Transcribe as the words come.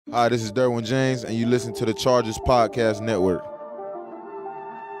Hi, this is Derwin James, and you listen to the Chargers Podcast Network.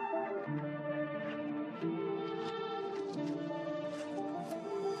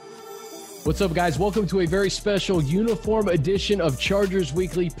 What's up, guys? Welcome to a very special uniform edition of Chargers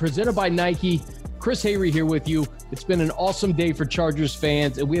Weekly, presented by Nike. Chris Hayre here with you. It's been an awesome day for Chargers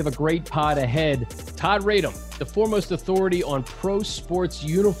fans, and we have a great pod ahead. Todd Radom, the foremost authority on pro sports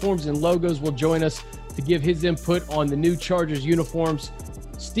uniforms and logos, will join us to give his input on the new Chargers uniforms.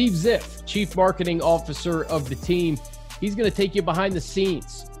 Steve Ziff, Chief Marketing Officer of the team, he's going to take you behind the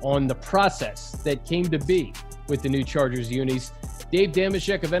scenes on the process that came to be with the new Chargers unis. Dave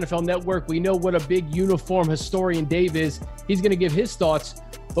Dameshek of NFL Network, we know what a big uniform historian Dave is. He's going to give his thoughts,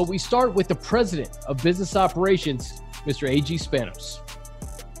 but we start with the president of business operations, Mr. A.G. Spanos.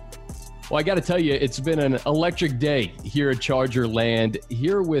 Well, I got to tell you, it's been an electric day here at Charger Land,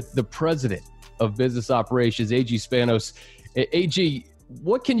 here with the president of business operations, A.G. Spanos. A.G.,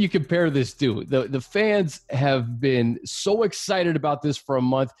 what can you compare this to? The fans have been so excited about this for a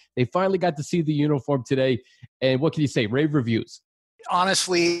month. They finally got to see the uniform today. And what can you say? Rave reviews.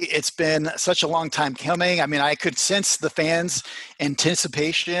 Honestly, it's been such a long time coming. I mean, I could sense the fans'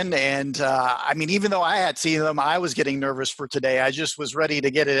 anticipation. And even though I had seen them, I was getting nervous for today. I just was ready to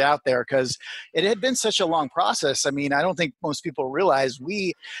get it out there because it had been such a long process. I mean, I don't think most people realize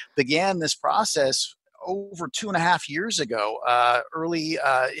we began this process over 2.5 years ago, early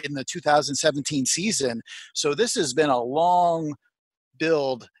in the 2017 season. So this has been a long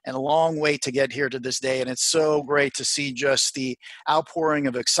build and a long way to get here to this day. And it's so great to see just the outpouring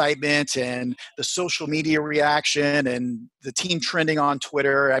of excitement and the social media reaction and the team trending on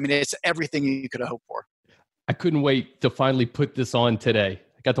Twitter. I mean, it's everything you could have hoped for. I couldn't wait to finally put this on today.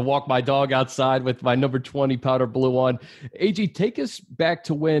 I got to walk my dog outside with my number 20 powder blue on. AG, take us back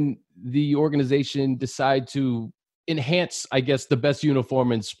to when the organization decided to enhance, I guess, the best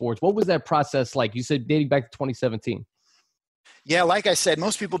uniform in sports. What was that process like? You said dating back to 2017. Yeah, like I said,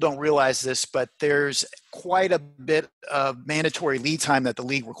 most people don't realize this, but there's quite a bit of mandatory lead time that the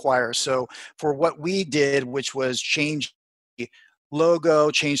league requires. So for what we did, which was change the logo,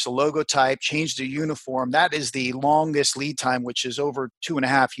 change the logo type, change the uniform, that is the longest lead time, which is over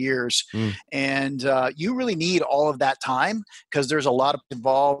 2.5 years. And you really need all of that time because there's a lot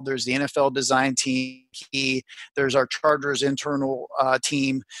involved. There's the NFL design team, there's our Chargers internal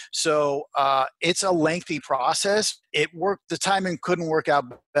team. So it's a lengthy process. It worked. The timing couldn't work out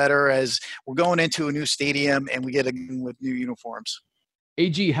better as we're going into a new stadium and we get again with new uniforms.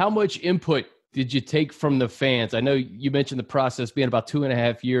 AG, how much input did you take from the fans? I know you mentioned the process being about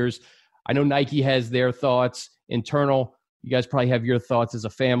 2.5 years. I know Nike has their thoughts internal. You guys probably have your thoughts as a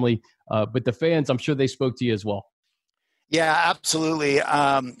family, but the fans, I'm sure they spoke to you as well. Yeah, absolutely.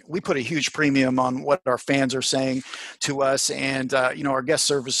 We put a huge premium on what our fans are saying to us. And, our guest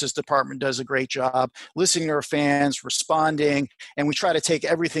services department does a great job listening to our fans, responding, and we try to take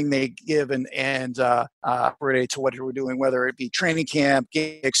everything they give and relate to what we're doing, whether it be training camp,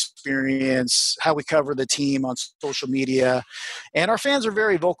 game experience, how we cover the team on social media. And our fans are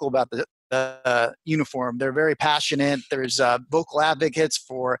very vocal about the uniform. They're very passionate. There's vocal advocates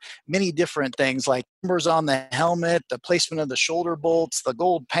for many different things like numbers on the helmet, the placement of the shoulder bolts, the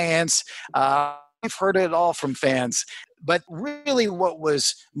gold pants. We've heard it all from fans. But really what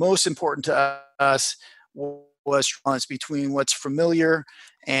was most important to us was balance between what's familiar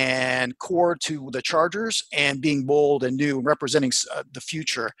and core to the Chargers and being bold and new and representing the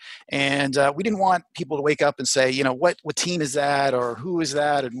future. And we didn't want people to wake up and say, what team is that or who is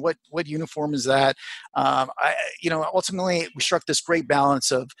that and what uniform is that? Ultimately we struck this great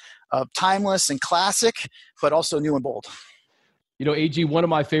balance of timeless and classic, but also new and bold. AG, one of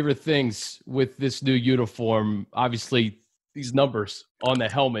my favorite things with this new uniform, obviously these numbers on the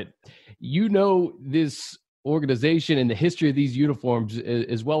helmet, this organization and the history of these uniforms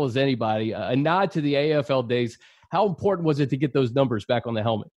as well as anybody, a nod to the AFL days. How important was it to get those numbers back on the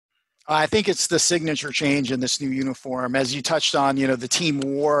helmet? I think it's the signature change in this new uniform. As you touched on, the team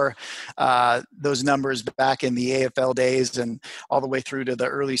wore those numbers back in the AFL days and all the way through to the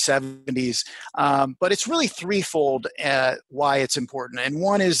early 70s. But it's really threefold why it's important. And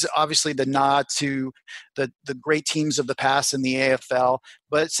one is obviously the nod to the great teams of the past in the AFL.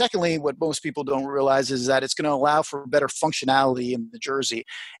 But secondly, what most people don't realize is that it's going to allow for better functionality in the jersey.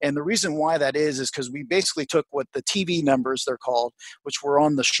 And the reason why that is because we basically took what the TV numbers, they're called, which were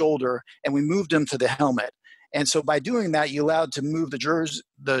on the shoulder, and we moved them to the helmet. And so by doing that, you allowed to move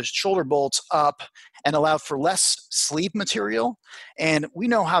the shoulder bolts up and allow for less sleeve material. And we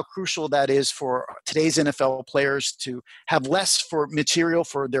know how crucial that is for today's NFL players to have less for material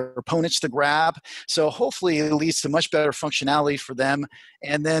for their opponents to grab. So hopefully it leads to much better functionality for them.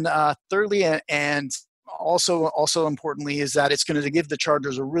 And then thirdly, and also importantly, is that it's going to give the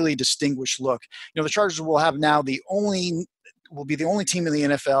Chargers a really distinguished look. The Chargers will have now will be the only team in the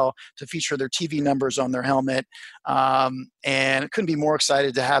NFL to feature their TV numbers on their helmet. And couldn't be more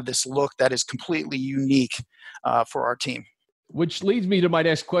excited to have this look that is completely unique for our team. Which leads me to my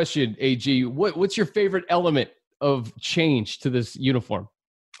next question, AG. What's your favorite element of change to this uniform?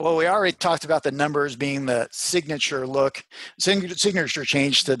 Well, we already talked about the numbers being the signature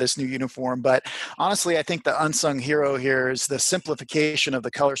change to this new uniform. But honestly, I think the unsung hero here is the simplification of the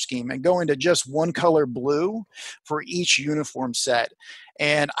color scheme and going to just one color blue for each uniform set.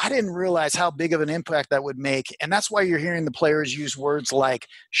 And I didn't realize how big of an impact that would make. And that's why you're hearing the players use words like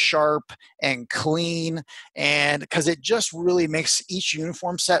sharp and clean, and because it just really makes each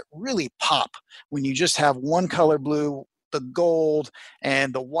uniform set really pop when you just have one color blue, the gold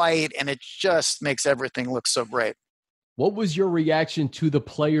and the white, and it just makes everything look so great. What was your reaction to the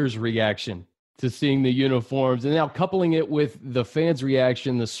players' reaction to seeing the uniforms, and now coupling it with the fans'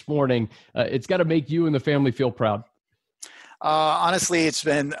 reaction this morning? It's got to make you and the family feel proud. Honestly, it's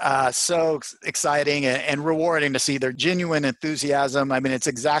been so exciting and rewarding to see their genuine enthusiasm. I mean, it's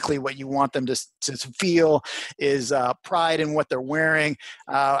exactly what you want them to feel, is pride in what they're wearing.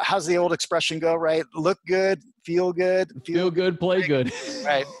 How's the old expression go, right? Look good, feel good. Feel good, play good.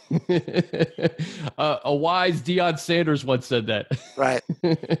 Right. A wise Deion Sanders once said that. Right.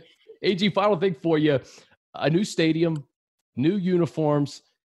 AG, final thing for you. A new stadium, new uniforms.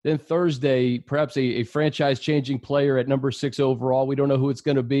 Then Thursday, perhaps a franchise-changing player at number 6 overall. We don't know who it's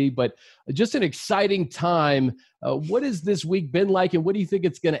going to be, but just an exciting time. What has this week been like, and what do you think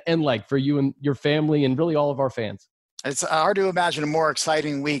it's going to end like for you and your family and really all of our fans? It's hard to imagine a more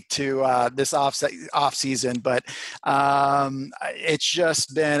exciting week to this off season, but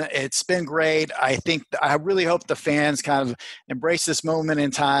it's been great. I really hope the fans kind of embrace this moment in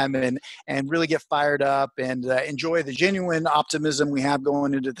time and really get fired up and enjoy the genuine optimism we have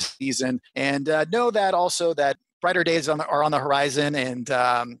going into the season, and know that also that brighter days are on the horizon, and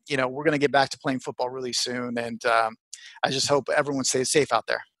we're going to get back to playing football really soon. And I just hope everyone stays safe out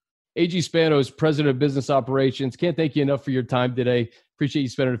there. AG Spanos, President of Business Operations. Can't thank you enough for your time today. Appreciate you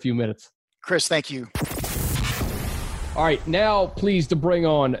spending a few minutes. Chris, thank you. All right, now pleased to bring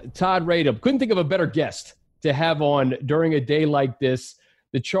on Todd Radom. Couldn't think of a better guest to have on during a day like this.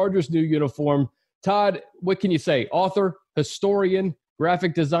 The Chargers' new uniform. Todd, what can you say? Author, historian,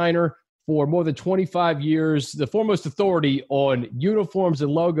 graphic designer for more than 25 years, the foremost authority on uniforms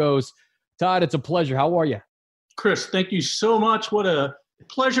and logos. Todd, it's a pleasure. How are you? Chris, thank you so much. What a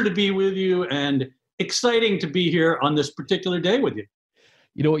pleasure to be with you, and exciting to be here on this particular day with you.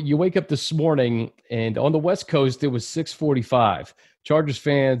 You wake up this morning, and on the West Coast, it was 6:45. Chargers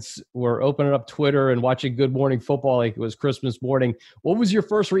fans were opening up Twitter and watching Good Morning Football like it was Christmas morning. What was your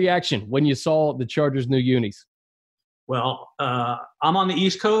first reaction when you saw the Chargers' new unis? Well, I'm on the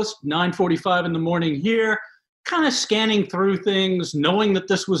East Coast, 9:45 in the morning here, kind of scanning through things, knowing that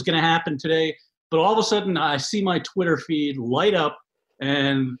this was going to happen today. But all of a sudden, I see my Twitter feed light up,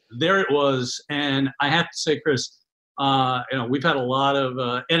 and there it was. And I have to say, Chris, we've had a lot of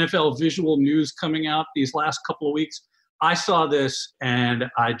NFL visual news coming out these last couple of weeks. I saw this, and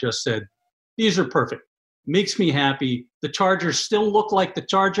I just said, these are perfect. Makes me happy. The Chargers still look like the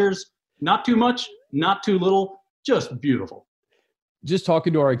Chargers. Not too much, not too little, just beautiful. Just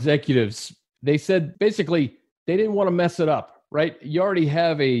talking to our executives, they said basically they didn't want to mess it up, right? You already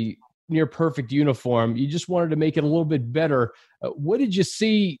have a near perfect uniform. You just wanted to make it a little bit better. What did you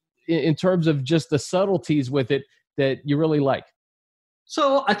see in terms of just the subtleties with it that you really like?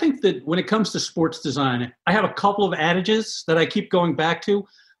 So I think that when it comes to sports design, I have a couple of adages that I keep going back to.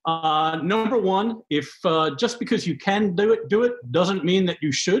 Number one, if just because you can do it doesn't mean that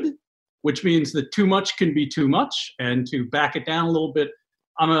you should, which means that too much can be too much. And to back it down a little bit,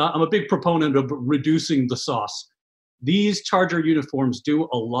 I'm a big proponent of reducing the sauce. These Charger uniforms do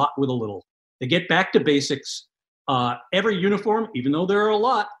a lot with a little. They get back to basics. Every uniform, even though there are a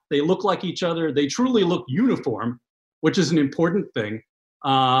lot, they look like each other. They truly look uniform, which is an important thing.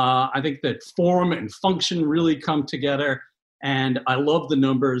 I think that form and function really come together. And I love the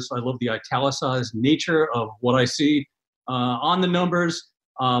numbers. I love the italicized nature of what I see on the numbers.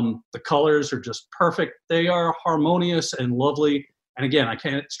 The colors are just perfect. They are harmonious and lovely. And again, I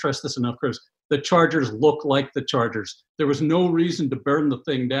can't stress this enough, Chris. The Chargers look like the Chargers. There was no reason to burn the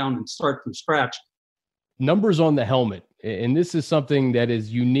thing down and start from scratch. numbers on the helmet. And this is something that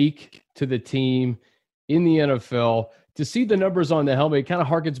is unique to the team in the NFL. To see the numbers on the helmet, it kind of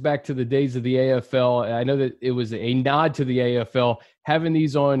harkens back to the days of the AFL. I know that it was a nod to the AFL, having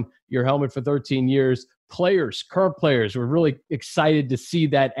these on your helmet for 13 years. Players, current players, were really excited to see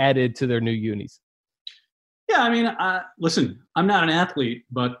that added to their new unis. Yeah, I mean, listen, I'm not an athlete,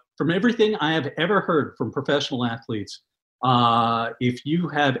 but from everything I have ever heard from professional athletes, if you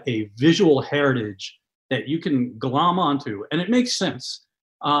have a visual heritage that you can glom onto, and it makes sense,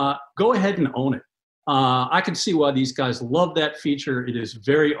 go ahead and own it. I can see why these guys love that feature. It is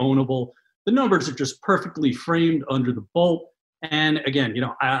very ownable. The numbers are just perfectly framed under the bolt. And again,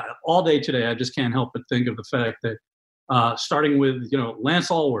 all day today, I just can't help but think of the fact that starting with, Lance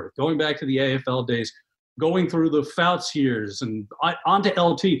Allworth, going back to the AFL days, going through the Fouts years and onto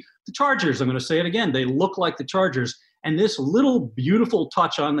LT, the Chargers, I'm going to say it again, they look like the Chargers. And this little beautiful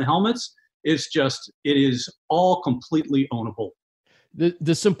touch on the helmets is it is all completely ownable.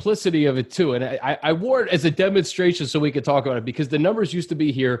 The simplicity of it too. And I wore it as a demonstration so we could talk about it, because the numbers used to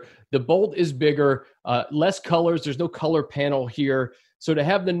be here. The bolt is bigger, less colors. There's no color panel here. So to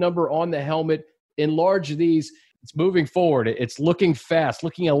have the number on the helmet, enlarge these, it's moving forward. It's looking fast,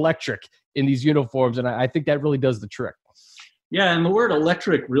 looking electric in these uniforms. And I think that really does the trick. Yeah, and the word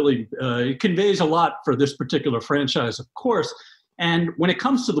electric really it conveys a lot for this particular franchise, of course. And when it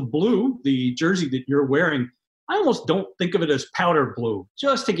comes to the blue, the jersey that you're wearing, I almost don't think of it as powder blue,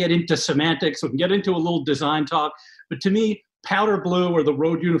 just to get into semantics. We can get into a little design talk. But to me, powder blue or the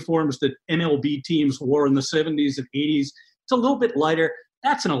road uniforms that MLB teams wore in the 70s and 80s, it's a little bit lighter.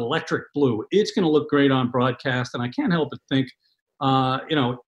 That's an electric blue. It's going to look great on broadcast. And I can't help but think,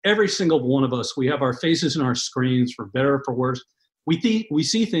 every single one of us, we have our faces in our screens, for better or for worse. We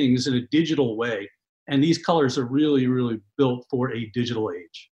see things in a digital way. And these colors are really, really built for a digital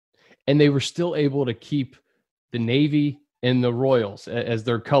age. And they were still able to keep the Navy and the Royals as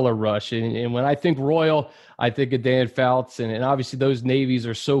their color rush. And when I think Royal, I think of Dan Fouts. And obviously those Navies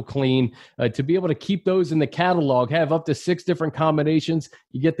are so clean. To be able to keep those in the catalog, have up to 6 different combinations.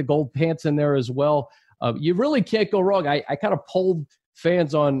 You get the gold pants in there as well. You really can't go wrong. I kind of polled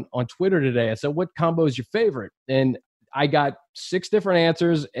fans on Twitter today. I said, what combo is your favorite? And I got 6 different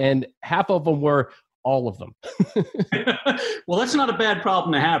answers, and half of them were all of them. Well, that's not a bad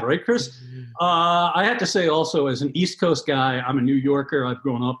problem to have, right, Chris? I have to say also, as an East Coast guy, I'm a New Yorker.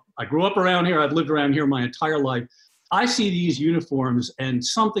 I grew up around here. I've lived around here my entire life. I see these uniforms and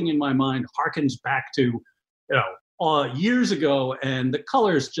something in my mind harkens back to, years ago. And the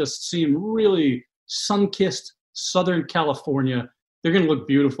colors just seem really sun-kissed Southern California. They're going to look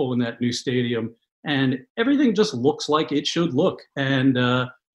beautiful in that new stadium. And everything just looks like it should look. And,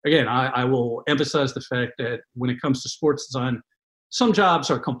 again, I will emphasize the fact that when it comes to sports design, some jobs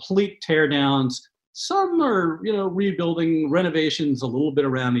are complete teardowns. Some are, rebuilding, renovations a little bit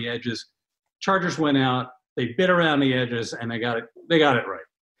around the edges. Chargers went out, they bit around the edges, and they got it right.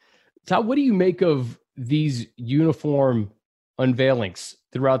 Todd, what do you make of these uniform unveilings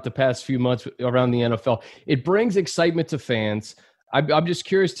throughout the past few months around the NFL? It brings excitement to fans. I'm just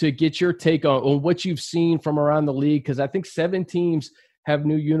curious to get your take on what you've seen from around the league, because I think 7 teams have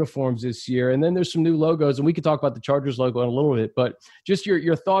new uniforms this year. And then there's some new logos, and we could talk about the Chargers logo in a little bit, but just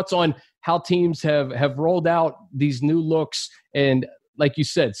your thoughts on how teams have rolled out these new looks. And like you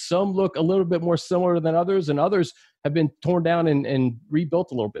said, some look a little bit more similar than others, and others have been torn down and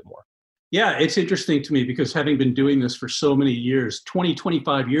rebuilt a little bit more. Yeah, it's interesting to me because having been doing this for so many years,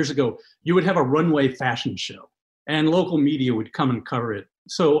 25 years ago, you would have a runway fashion show and local media would come and cover it.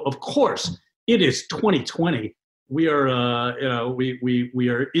 So of course it is 2020. We are, we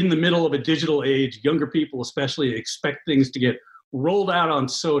are in the middle of a digital age. Younger people especially expect things to get rolled out on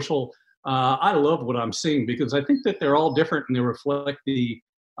social. I love what I'm seeing because I think that they're all different and they reflect the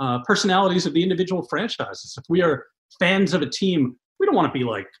personalities of the individual franchises. If we are fans of a team, we don't want to be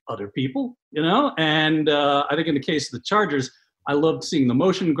like other people, And I think in the case of the Chargers, I loved seeing the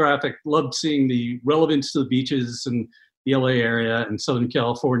motion graphic, loved seeing the relevance to the beaches and the LA area and Southern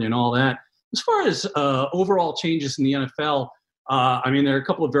California and all that. As far as overall changes in the NFL, there are a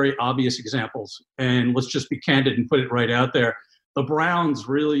couple of very obvious examples, and let's just be candid and put it right out there. The Browns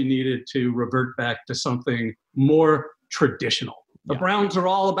really needed to revert back to something more traditional. The Browns are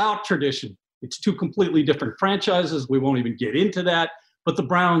all about tradition. It's 2 completely different franchises. We won't even get into that. But the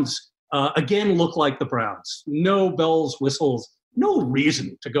Browns, again, look like the Browns. No bells, whistles, no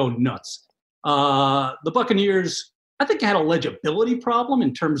reason to go nuts. The Buccaneers, I think, had a legibility problem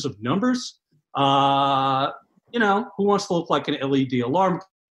in terms of numbers. Who wants to look like an LED alarm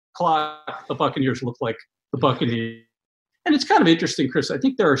clock? The Buccaneers look like the Buccaneers. And it's kind of interesting, Chris. I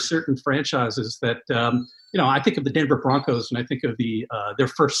think there are certain franchises that, I think of the Denver Broncos, and I think of their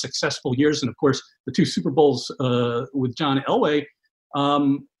first successful years, and of course the 2 Super Bowls with John Elway.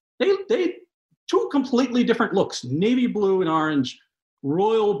 They two completely different looks: navy blue and orange,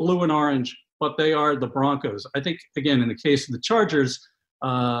 royal blue and orange. But they are the Broncos. I think, again, in the case of the Chargers,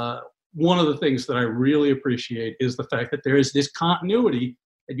 one of the things that I really appreciate is the fact that there is this continuity,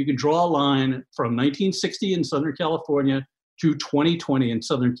 that you can draw a line from 1960 in Southern California to 2020 in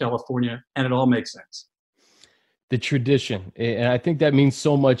Southern California, and it all makes sense. The tradition. And I think that means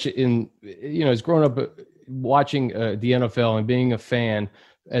so much as growing up watching the NFL and being a fan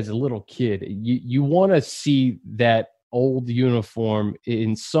as a little kid, you want to see that old uniform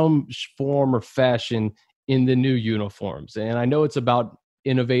in some form or fashion in the new uniforms. And I know it's about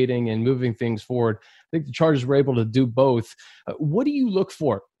innovating and moving things forward. I think the Chargers were able to do both. What do you look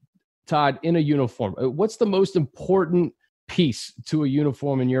for, Todd, in a uniform? What's the most important piece to a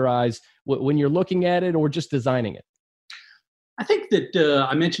uniform in your eyes when you're looking at it or just designing it? I think that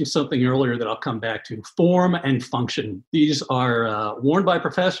I mentioned something earlier that I'll come back to: form and function. These are worn by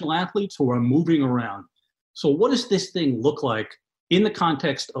professional athletes who are moving around. So what does this thing look like in the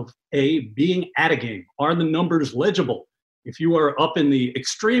context of being at a game? Are the numbers legible? If you are up in the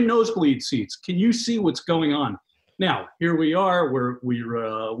extreme nosebleed seats, can you see what's going on? Now, here we are.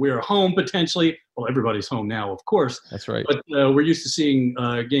 We're home potentially. Well, everybody's home now, of course. That's right. But we're used to seeing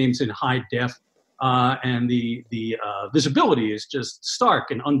games in high def, and the visibility is just stark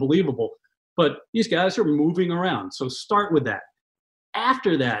and unbelievable. But these guys are moving around. So start with that.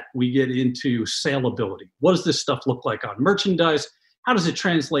 After that, we get into saleability. What does this stuff look like on merchandise? How does it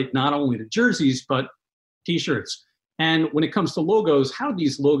translate not only to jerseys, but T-shirts? And when it comes to logos, how do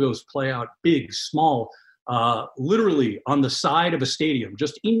these logos play out? Big, small, literally on the side of a stadium,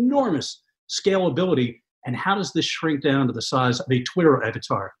 just enormous scalability. And how does this shrink down to the size of a Twitter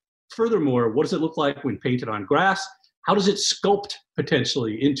avatar? Furthermore, what does it look like when painted on grass? How does it sculpt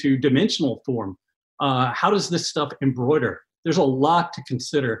potentially into dimensional form? How does this stuff embroider? There's a lot to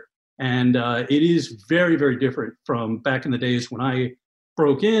consider, and it is very, very different from back in the days when I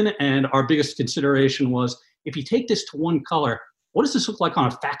broke in, and our biggest consideration was, if you take this to one color, what does this look like on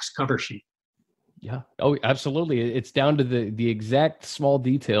a fax cover sheet? Yeah. Oh, absolutely. It's down to the exact small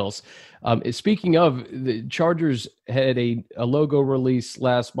details. Speaking of, the Chargers had a logo release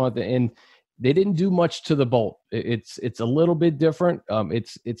last month, and they didn't do much to the bolt. It's a little bit different.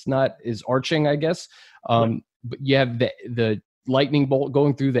 It's not as arching, I guess. But you have the lightning bolt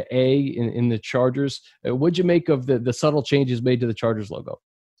going through the A in the Chargers. What'd you make of the subtle changes made to the Chargers logo?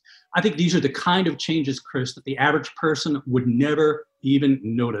 I think these are the kind of changes, Chris, that the average person would never even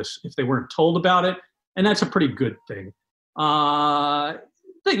notice if they weren't told about it. And that's a pretty good thing.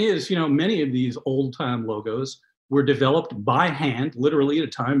 Thing is, many of these old-time logos were developed by hand, literally at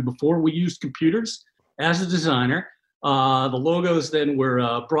a time before we used computers as a designer. The logos then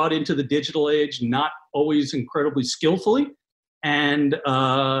were brought into the digital age, not always incredibly skillfully. And,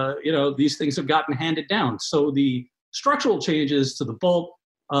 these things have gotten handed down. So the structural changes to the bolt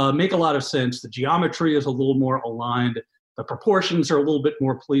make a lot of sense. The geometry is a little more aligned. The proportions are a little bit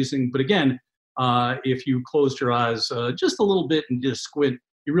more pleasing. But again, if you closed your eyes just a little bit and did a squint,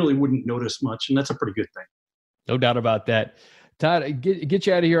 you really wouldn't notice much. And that's a pretty good thing. No doubt about that. Todd, get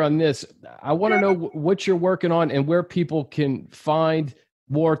you out of here on this. I want to know what you're working on and where people can find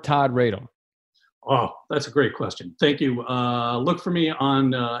more Todd Radom. Oh, that's a great question. Thank you. Look for me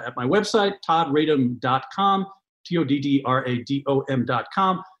on at my website, toddradom.com,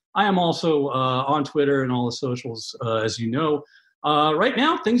 TODDRADOM.com. I am also on Twitter and all the socials, as you know. Right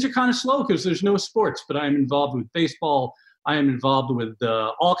now, things are kind of slow because there's no sports, but I am involved with baseball. I am involved with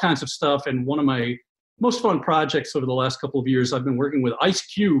all kinds of stuff. And one of my most fun projects over the last couple of years, I've been working with Ice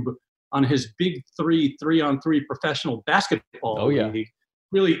Cube on his Big 3-on-3 professional basketball league.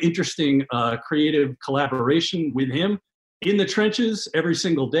 Really interesting creative collaboration with him in the trenches every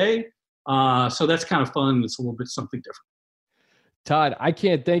single day. So that's kind of fun. It's a little bit something different. Todd, I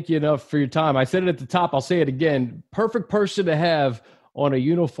can't thank you enough for your time. I said it at the top. I'll say it again. Perfect person to have on a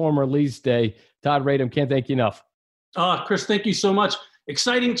uniform release day. Todd Radom, can't thank you enough. Chris, thank you so much.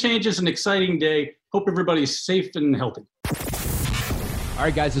 Exciting changes, an exciting day. Hope everybody's safe and healthy. All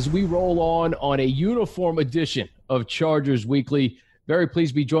right, guys, as we roll on a uniform edition of Chargers Weekly, very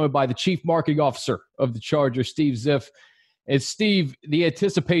pleased to be joined by the Chief Marketing Officer of the Chargers, Steve Ziff. And Steve, the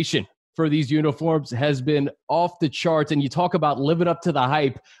anticipation for these uniforms has been off the charts, and you talk about living up to the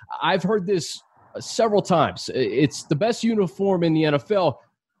hype. I've heard this several times. It's the best uniform in the NFL.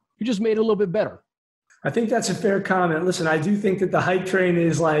 You just made it a little bit better. I think that's a fair comment. Listen, I do think that the hype train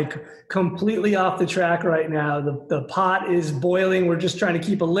is like completely off the track right now. The pot is boiling. We're just trying to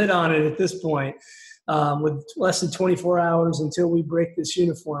keep a lid on it at this point, with less than 24 hours until we break this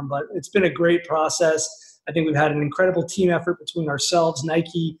uniform. But it's been a great process. I think we've had an incredible team effort between ourselves,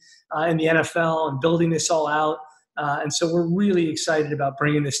 Nike, and the NFL, and building this all out. And so we're really excited about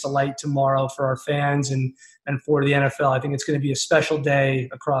bringing this to light tomorrow for our fans and for the NFL. I think it's going to be a special day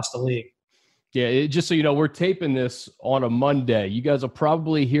across the league. Yeah, just so you know, we're taping this on a Monday. You guys will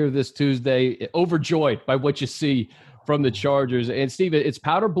probably hear this Tuesday, overjoyed by what you see from the Chargers. And, Steve, it's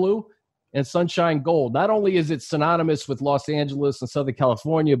powder blue and sunshine gold. Not only is it synonymous with Los Angeles and Southern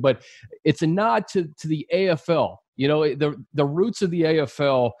California, but it's a nod to the AFL. You know, the roots of the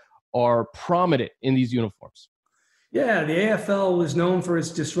AFL are prominent in these uniforms. Yeah, the AFL was known for its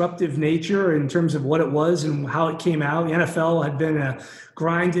disruptive nature in terms of what it was and how it came out. The NFL had been a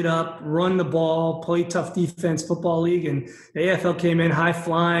grinded up, run the ball, play tough defense football league. And the AFL came in high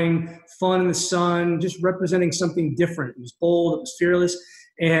flying, fun in the sun, just representing something different. It was bold, it was fearless.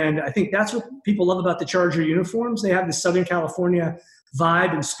 And I think that's what people love about the Charger uniforms. They have the Southern California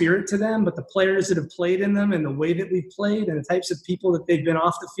vibe and spirit to them, but the players that have played in them and the way that we've played and the types of people that they've been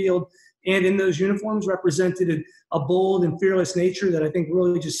off the field and in those uniforms represented a bold and fearless nature that I think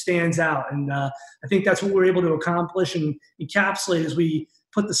really just stands out. And I think that's what we're able to accomplish and encapsulate as we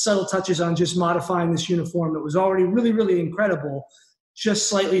put the subtle touches on just modifying this uniform that was already really, really incredible, just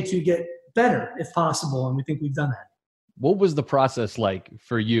slightly to get better if possible. And we think we've done that. What was the process like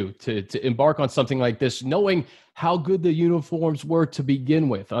for you to embark on something like this, knowing how good the uniforms were to begin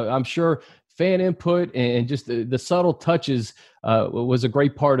with? I'm sure fan input and just the subtle touches was a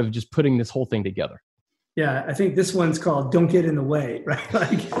great part of just putting this whole thing together. Yeah, I think this one's called "Don't Get in the Way," right?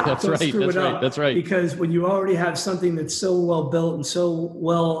 Like, That's right. That's right. Because when you already have something that's so well built and so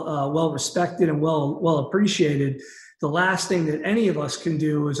well respected and well appreciated, the last thing that any of us can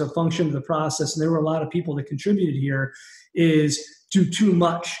do as a function of the process, and there were a lot of people that contributed here, is do too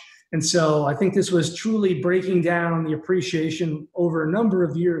much. And so I think this was truly breaking down the appreciation over a number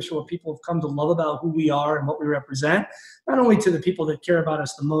of years for what people have come to love about who we are and what we represent, not only to the people that care about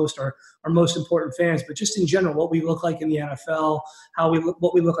us the most, our most important fans, but just in general, what we look like in the NFL,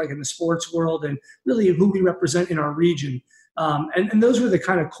 what we look like in the sports world, and really who we represent in our region. And those were the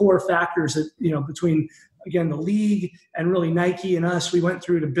kind of core factors that, between, again, the league and really Nike and us, we went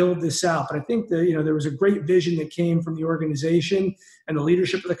through to build this out. But I think that, there was a great vision that came from the organization and the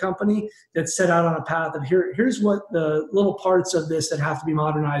leadership of the company that set out on a path of here's what the little parts of this that have to be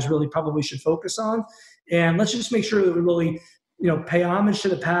modernized really probably should focus on. And let's just make sure that we really, pay homage to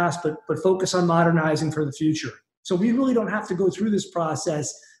the past, but focus on modernizing for the future. So we really don't have to go through this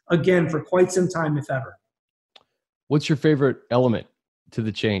process again for quite some time, if ever. What's your favorite element to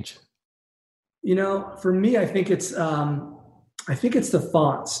the change? For me, I think it's the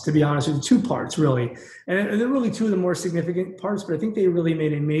fonts, to be honest with you, two parts really. And they're really two of the more significant parts, but I think they really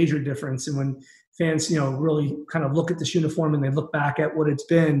made a major difference. And when fans, really kind of look at this uniform and they look back at what it's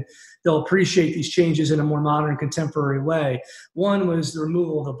been, they'll appreciate these changes in a more modern, contemporary way. One was the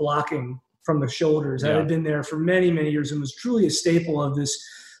removal of the blocking from the shoulders. That had been there for many, many years and was truly a staple of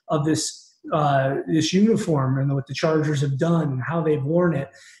this uniform and what the Chargers have done and how they've worn it,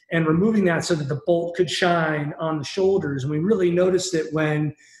 and removing that so that the bolt could shine on the shoulders. And we really noticed it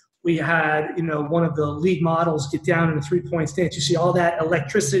when we had, one of the league models get down in a 3-point stance. You see all that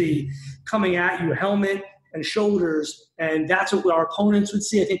electricity coming at you, helmet and shoulders. And that's what our opponents would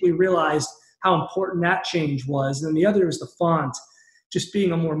see. I think we realized how important that change was. And then the other is the font, just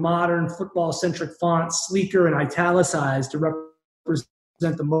being a more modern football-centric font, sleeker and italicized to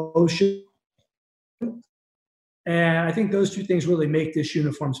represent the motion. And I think those two things really make this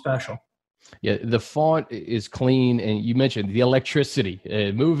uniform special. Yeah, the font is clean, and you mentioned the electricity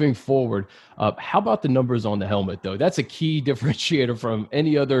moving forward. How about the numbers on the helmet, though? That's a key differentiator from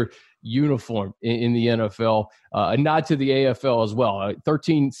any other uniform in the NFL. A nod to the AFL as well.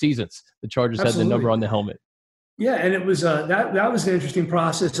 13 seasons the Chargers had the number on the helmet. Yeah, and it was that was an interesting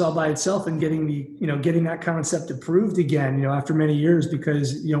process all by itself, and getting that concept approved again, after many years,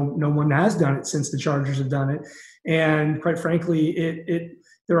 because no one has done it since the Chargers have done it, and quite frankly,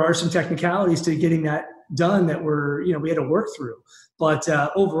 there are some technicalities to getting that done that we had to work through. But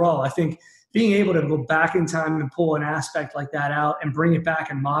overall, I think being able to go back in time and pull an aspect like that out and bring it back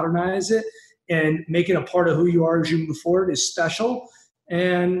and modernize it and make it a part of who you are as you move forward is special.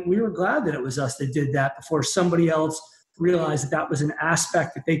 And we were glad that it was us that did that before somebody else realized that was an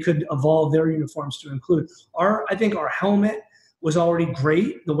aspect that they could evolve their uniforms to include. I think our helmet was already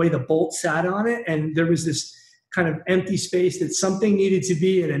great, the way the bolt sat on it. And there was this kind of empty space that something needed to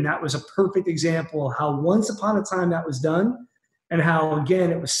be in. And that was a perfect example of how once upon a time that was done, and how,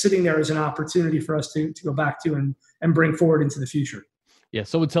 again, it was sitting there as an opportunity for us to go back to and bring forward into the future. Yeah,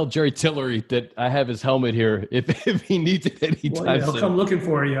 someone tell Jerry Tillery that I have his helmet here if he needs it anytime soon. He'll come looking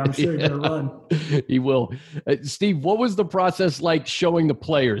for you. I'm sure he's going to run. He will. Steve, what was the process like showing the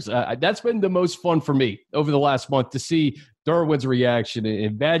players? That's been the most fun for me over the last month, to see Derwin's reaction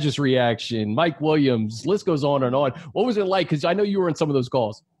and Badge's reaction, Mike Williams, list goes on and on. What was it like? Because I know you were in some of those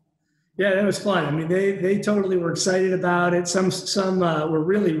calls. Yeah, that was fun. I mean, they totally were excited about it. Some were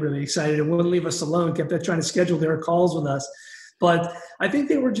really, really excited and wouldn't leave us alone, kept trying to schedule their calls with us. But I think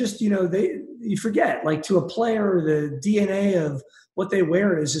they were just, you forget, like, to a player, the DNA of what they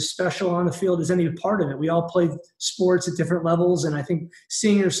wear is as special on the field as any part of it. We all played sports at different levels, and I think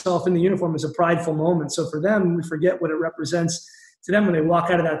seeing yourself in the uniform is a prideful moment. So for them, we forget what it represents to them when they walk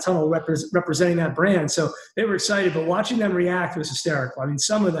out of that tunnel representing that brand. So they were excited, but watching them react was hysterical. I mean,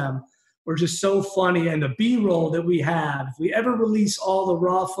 some of them were just so funny, and the B-roll that we have, if we ever release all the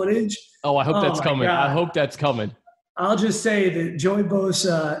raw footage. Oh, I hope that's coming. God. I hope that's coming. I'll just say that Joey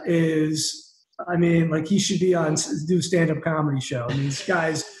Bosa is, I mean, like, he should be do a stand-up comedy show. I mean, this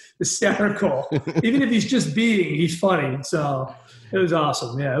guy's hysterical. Even if he's just being, he's funny. So it was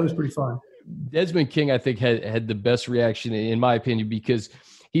awesome. Yeah, it was pretty fun. Desmond King, I think, had the best reaction, in my opinion, because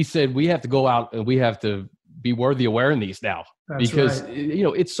he said, we have to go out and we have to be worthy of wearing these now. That's because, right.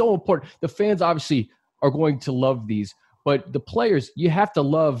 It's so important. The fans obviously are going to love these, but the players, you have to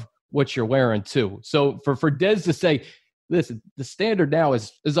love what you're wearing too. So for Dez to say, listen, the standard now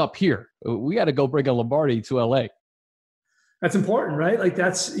is up here. We got to go bring a Lombardi to LA. That's important, right? Like,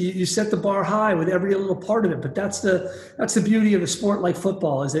 that's, you set the bar high with every little part of it. But that's the beauty of a sport like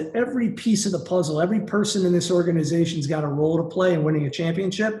football, is that every piece of the puzzle, every person in this organization's got a role to play in winning a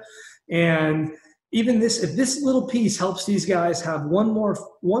championship. And even if this little piece helps these guys have one more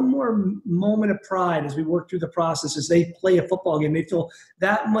moment of pride as we work through the process, as they play a football game, they feel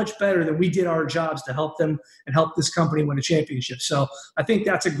that much better than we did our jobs to help them and help this company win a championship. So I think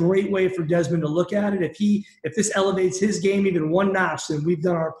that's a great way for Desmond to look at it. If this elevates his game even one notch, then we've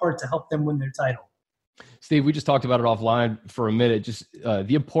done our part to help them win their title. Steve, we just talked about it offline for a minute, just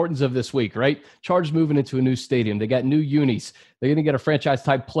the importance of this week, right? Chargers moving into a new stadium. They got new unis. They're going to get a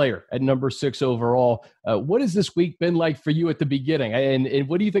franchise-type player at number 6 overall. What has this week been like for you at the beginning? And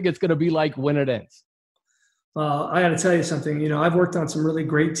what do you think it's going to be like when it ends? I got to tell you something. I've worked on some really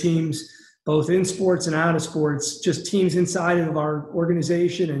great teams, both in sports and out of sports, just teams inside of our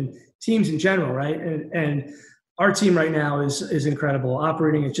organization and teams in general, right? And our team right now is incredible,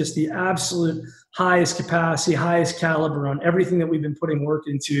 operating at just the absolute highest capacity, highest caliber on everything that we've been putting work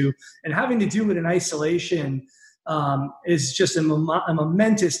into, and having to do it in isolation is just a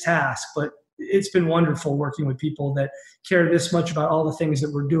momentous task. But it's been wonderful working with people that care this much about all the things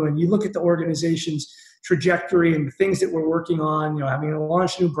that we're doing. You look at the organization's trajectory and the things that we're working on, having to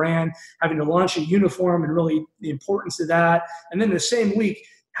launch a new brand, having to launch a uniform, and really the importance of that. And then the same week,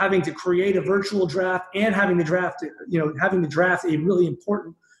 having to create a virtual draft and having to draft a really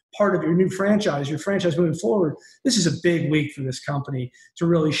important part of your new franchise, your franchise moving forward. This is a big week for this company to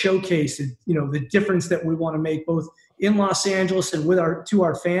really showcase the difference that we want to make both in Los Angeles and to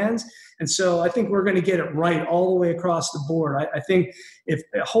our fans. And so I think we're going to get it right all the way across the board. I think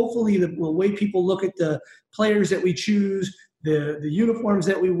hopefully the way people look at the players that we choose, the uniforms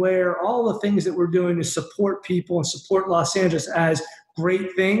that we wear, all the things that we're doing to support people and support Los Angeles as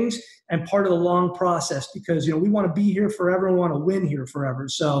great things and part of the long process, because we want to be here forever and want to win here forever.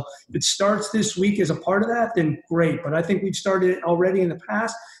 So if it starts this week as a part of that, then great. But I think we've started it already in the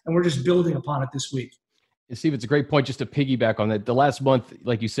past, and we're just building upon it this week. And Steve, it's a great point just to piggyback on that. The last month,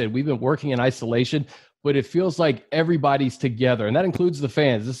 like you said, we've been working in isolation, but it feels like everybody's together, and that includes the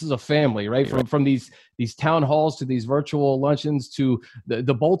fans. This is a family, right? From these town halls to these virtual luncheons to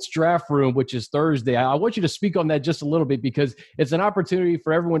the Bolts draft room, which is Thursday. I want you to speak on that just a little bit, because it's an opportunity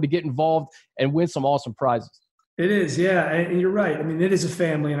for everyone to get involved and win some awesome prizes. It is, yeah, and you're right. I mean, it is a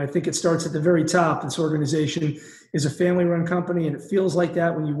family, and I think it starts at the very top. This organization is a family-run company, and it feels like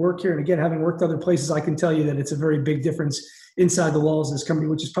that when you work here. And again, having worked other places, I can tell you that it's a very big difference inside the walls of this company,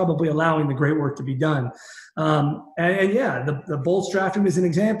 which is probably allowing the great work to be done. The Bolts draft room is an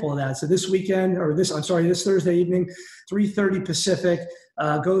example of that. So this Thursday evening, 3:30 Pacific,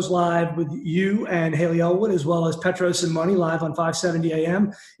 goes live with you and Haley Elwood, as well as Petros and Money, live on 570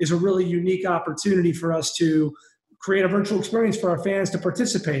 AM, is a really unique opportunity for us to create a virtual experience for our fans to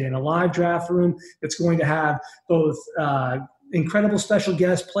participate in, a live draft room that's going to have both incredible special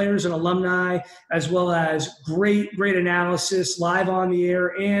guests, players and alumni, as well as great analysis live on the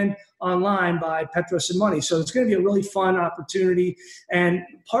air, and online by Petros and Money. So it's going to be a really fun opportunity. And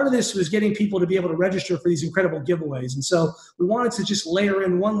part of this was getting people to be able to register for these incredible giveaways. And so we wanted to just layer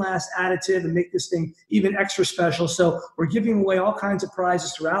in one last additive and make this thing even extra special. So we're giving away all kinds of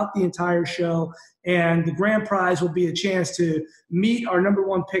prizes throughout the entire show. And the grand prize will be a chance to meet our number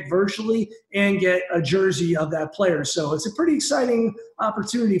one pick virtually and get a jersey of that player. So it's a pretty exciting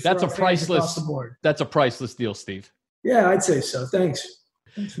opportunity for that's our a fans across priceless the board. That's a priceless deal, Steve. Yeah, I'd say so. Thanks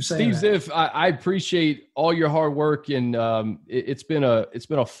for saying Steve that. Ziff, I appreciate all your hard work, and it's been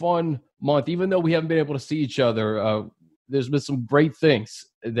a fun month. Even though we haven't been able to see each other, there's been some great things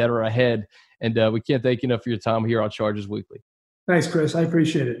that are ahead, and we can't thank you enough for your time here on Chargers Weekly. Thanks, Chris. I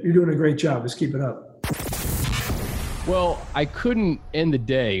appreciate it. You're doing a great job. Let's keep it up. Well, I couldn't end the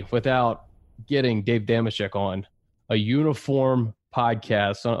day without getting Dave Dameshek on a uniform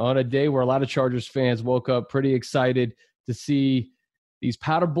podcast on a day where a lot of Chargers fans woke up pretty excited to see these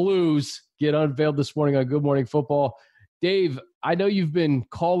powder blues get unveiled this morning on Good Morning Football. Dave, I know you've been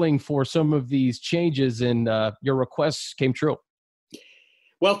calling for some of these changes, and your requests came true.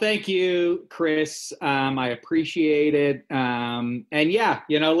 Well, thank you, Chris. I appreciate it. And yeah,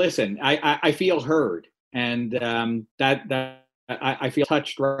 listen, I feel heard, and I feel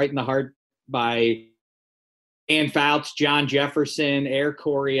touched right in the heart by Dan Fouts, John Jefferson, Air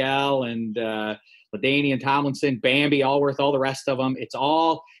Coryell, and LaDainian Tomlinson, Bambi Allworth, all the rest of them. It's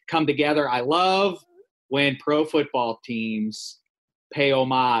all come together. I love when pro football teams pay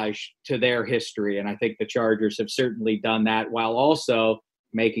homage to their history, and I think the Chargers have certainly done that while also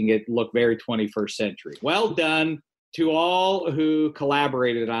making it look very 21st century. Well done to all who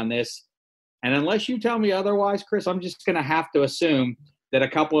collaborated on this. And unless you tell me otherwise, Chris, I'm just going to have to assume that a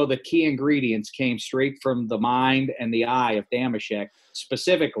couple of the key ingredients came straight from the mind and the eye of Dameshek.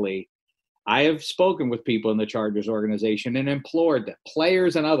 Specifically, I have spoken with people in the Chargers organization and implored them,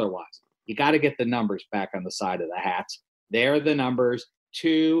 players and otherwise, you got to get the numbers back on the side of the hats. They're the numbers.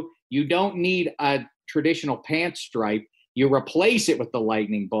 2, you don't need a traditional pants stripe. You replace it with the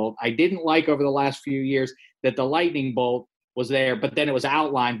lightning bolt. I didn't like over the last few years that the lightning bolt was there, but then it was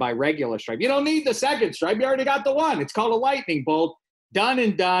outlined by regular stripe. You don't need the second stripe. You already got the one. It's called a lightning bolt. Done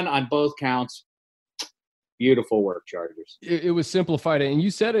and done on both counts. Beautiful work, Chargers. It was simplified. And you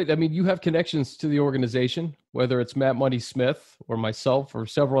said it. I mean, you have connections to the organization, whether it's Matt Money Smith or myself or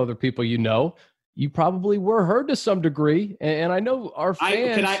several other people you know. You probably were heard to some degree. And I know our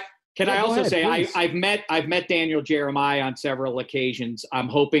fans – Can I also say I've met Daniel Jeremiah on several occasions. I'm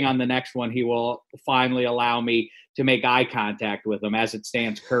hoping on the next one he will finally allow me to make eye contact with him. As it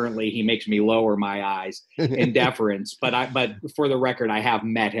stands currently, he makes me lower my eyes in deference. But for the record, I have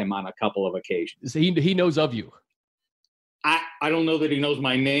met him on a couple of occasions. So he knows of you. I don't know that he knows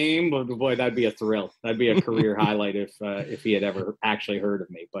my name, but boy, that'd be a thrill. That'd be a career highlight if he had ever actually heard of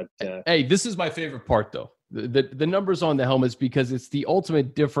me. But hey, this is my favorite part though. The numbers on the helmets, because it's the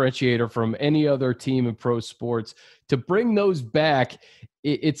ultimate differentiator from any other team in pro sports. To bring those back,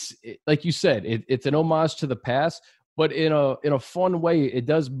 it's like you said, it's an homage to the past, but in a fun way. It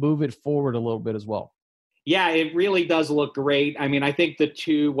does move it forward a little bit as well. Yeah, it really does look great. I mean, I think the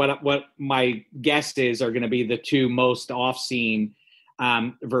two, what my guess is, are going to be the two most off-scene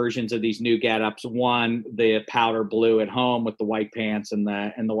versions of these new get-ups. One, the powder blue at home with the white pants and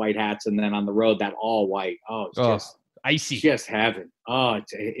the white hats, and then on the road, that all white. Oh, it's just icy. It's just heaven. Oh,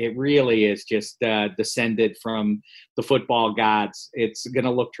 it really is just descended from the football gods. It's going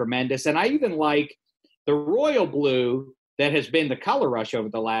to look tremendous. And I even like the royal blue that has been the color rush over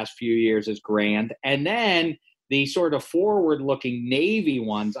the last few years is grand. And then the sort of forward-looking navy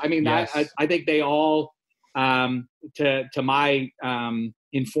ones. I mean, yes. I think they all, to my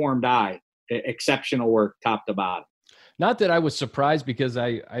informed eye, exceptional work top to bottom. Not that I was surprised, because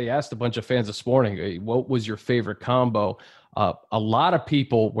I asked a bunch of fans this morning, what was your favorite combo? A lot of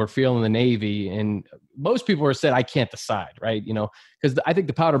people were feeling the navy, and most people were said, I can't decide, right? Because I think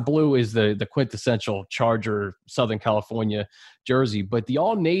the powder blue is the quintessential Charger Southern California jersey, but the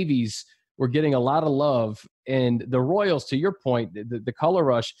all navies were getting a lot of love, and the Royals, to your point, the color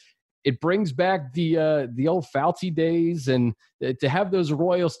rush, it brings back the old Fouty days, and to have those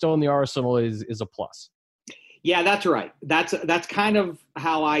Royals still in the arsenal is a plus. Yeah, that's right. That's kind of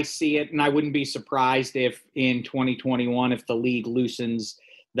how I see it, and I wouldn't be surprised if in 2021, if the league loosens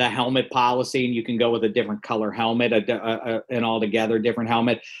the helmet policy and you can go with a different color helmet, an altogether different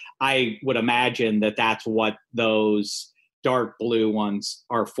helmet. I would imagine that that's what those dark blue ones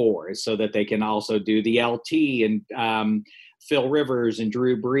are for, is so that they can also do the LT and Phil Rivers and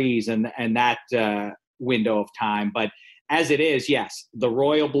Drew Brees and that window of time. But as it is, yes, the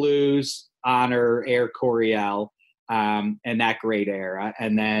royal blues honor Air Coryell. and that great era.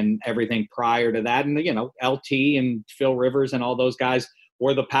 And then everything prior to that, and, LT and Phil Rivers and all those guys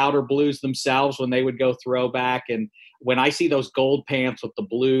wore the powder blues themselves when they would go throwback. And when I see those gold pants with the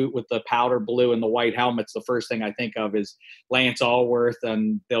blue, with the powder blue and the white helmets, the first thing I think of is Lance Allworth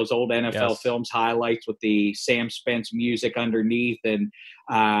and those old NFL Films highlights with the Sam Spence music underneath, and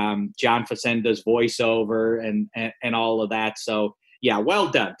John Facenda's voiceover and all of that. So yeah, well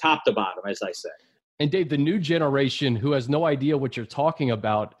done, top to bottom, as I say. And Dave, the new generation who has no idea what you're talking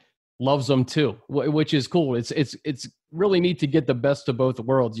about loves them too, which is cool. It's really neat to get the best of both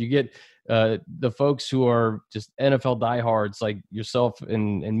worlds. You get the folks who are just NFL diehards like yourself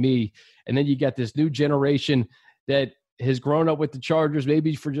and me, and then you get this new generation that has grown up with the Chargers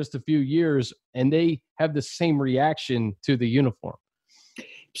maybe for just a few years, and they have the same reaction to the uniform.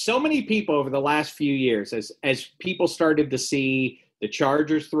 So many people over the last few years, as people started to see the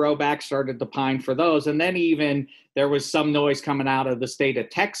Chargers throwback, started to pine for those. And then even there was some noise coming out of the state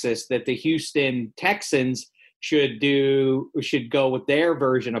of Texas that the Houston Texans should go with their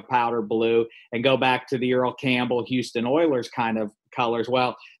version of powder blue and go back to the Earl Campbell Houston Oilers kind of colors.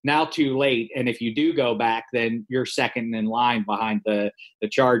 Well, now too late. And if you do go back, then you're second in line behind the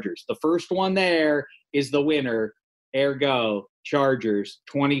Chargers. The first one there is the winner, ergo Chargers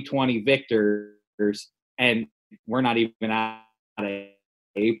 2020 victors. And we're not even out of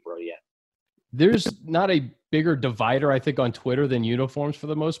April yet. There's not a bigger divider, I think, on Twitter than uniforms for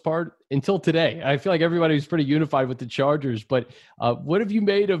the most part until today. I feel like everybody was pretty unified with the Chargers, but what have you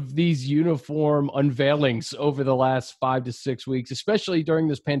made of these uniform unveilings over the last 5 to 6 weeks, especially during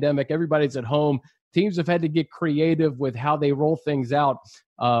this pandemic? Everybody's at home. Teams have had to get creative with how they roll things out.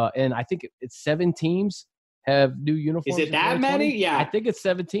 And I think it's 7 teams have new uniforms. Is it that many? Yeah. I think it's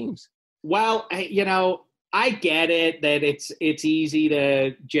 7 teams. Well, I get it that it's easy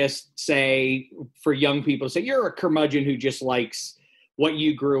to just say, for young people, say you're a curmudgeon who just likes what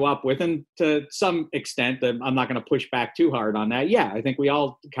you grew up with. And to some extent, I'm not going to push back too hard on that. Yeah, I think we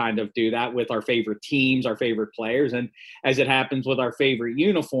all kind of do that with our favorite teams, our favorite players, and as it happens with our favorite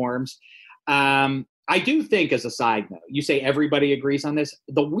uniforms. I do think, as a side note, you say everybody agrees on this.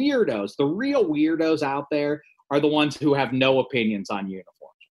 The weirdos, the real weirdos out there are the ones who have no opinions on uniforms.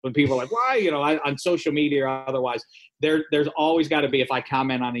 When people are like, why, on social media or otherwise, there's always got to be, if I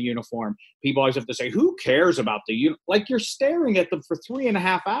comment on a uniform, people always have to say, who cares about the uniform? Like, you're staring at them for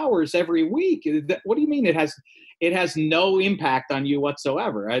 3.5 hours every week. What do you mean it has no impact on you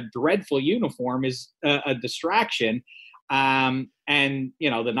whatsoever? A dreadful uniform is a distraction. And,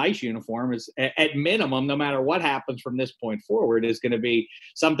 the nice uniform is, at minimum, no matter what happens from this point forward, is going to be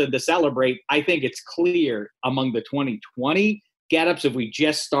something to celebrate. I think it's clear among the 2020 get-ups, if we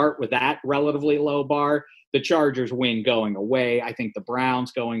just start with that relatively low bar, the Chargers win going away. I think the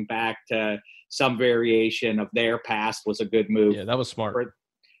Browns going back to some variation of their past was a good move. Yeah, that was smart.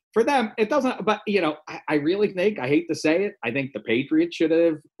 For them, it doesn't – but, I really think – I hate to say it – I think the Patriots should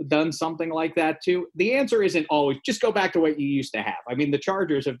have done something like that too. The answer isn't always just go back to what you used to have. I mean, the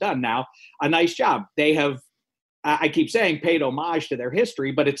Chargers have done now a nice job. They have – I keep saying paid homage to their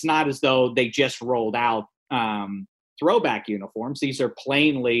history, but it's not as though they just rolled out throwback uniforms. These are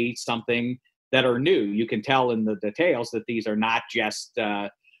plainly something that are new. You can tell in the details that these are not just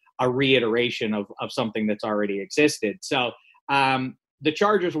a reiteration of something that's already existed. So the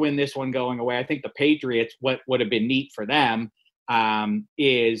Chargers win this one going away. I think the Patriots, what would have been neat for them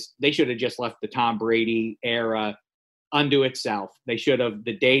is they should have just left the Tom Brady era unto itself. They should have,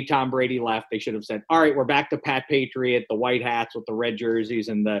 the day Tom Brady left, they should have said, all right, we're back to Pat Patriot, the white hats with the red jerseys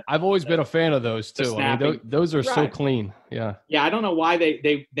and I've always been a fan of those too. I mean, those are so clean. Yeah. Yeah. I don't know why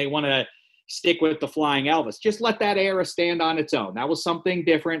they want to stick with the flying Elvis. Just let that era stand on its own. That was something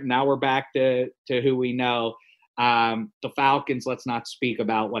different. Now we're back to who we know. The Falcons, let's not speak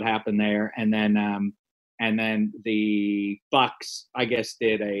about what happened there. And then the Bucks, I guess,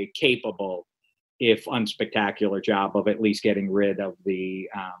 did a capable, if unspectacular, job of at least getting rid of the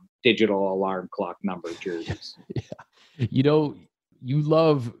digital alarm clock number jerseys. Yeah. You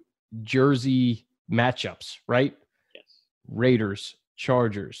love jersey matchups, right? Yes. Raiders,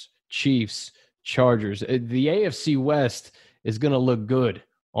 Chargers, Chiefs, Chargers. The AFC West is going to look good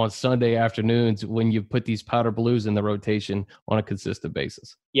on Sunday afternoons when you put these powder blues in the rotation on a consistent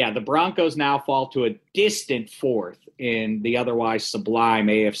basis. Yeah, the Broncos now fall to a distant 4th in the otherwise sublime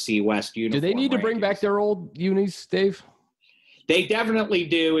AFC West uniform. Do they need to bring back their old unis, Dave? They definitely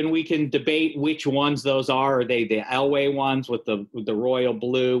do, and we can debate which ones those are. Are they the Elway ones with the royal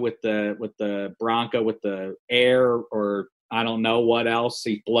blue, with the Bronco, with the air, or I don't know what else?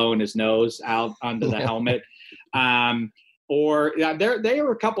 He's blowing his nose out onto the helmet. Or there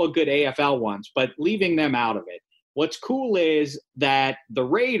are a couple of good AFL ones, but leaving them out of it, what's cool is that the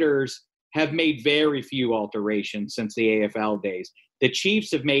Raiders have made very few alterations since the AFL days. The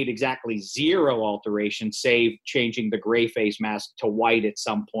Chiefs have made exactly 0 alterations, save changing the gray face mask to white at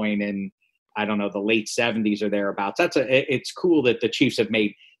some point in, I don't know, the late 70s or thereabouts. It's cool that the Chiefs have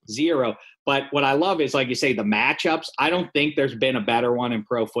made 0. But what I love is, like you say, the matchups. I don't think there's been a better one in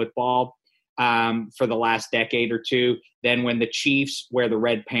pro football for the last decade or two than when the Chiefs wear the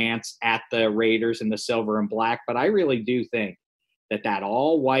red pants at the Raiders in the silver and black. But I really do think that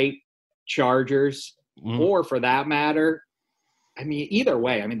all-white Chargers, or for that matter, I mean, either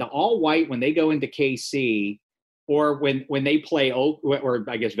way, I mean, the all-white when they go into KC or when they play, or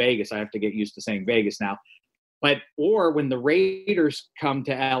I guess Vegas, I have to get used to saying Vegas now, or when the Raiders come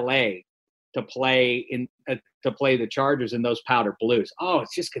to LA to play the Chargers in those powder blues. Oh,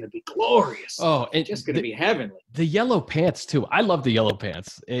 it's just going to be glorious. Oh, and just going to be heavenly. The yellow pants too. I love the yellow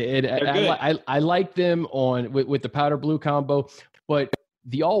pants. I like them with the powder blue combo, but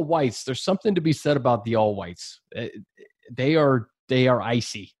the all whites, there's something to be said about the all whites. They are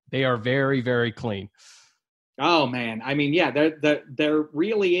icy. They are very, very clean. Oh man. I mean, yeah, there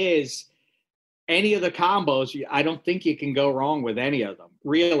really is any of the combos. I don't think you can go wrong with any of them,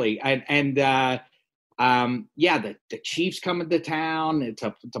 really. The Chiefs coming to town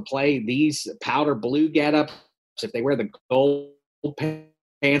to play these powder blue getups. If they wear the gold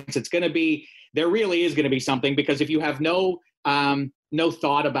pants, there really is going to be something, because if you have no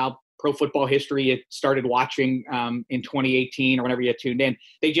thought about pro football history, you started watching in 2018 or whenever you tuned in,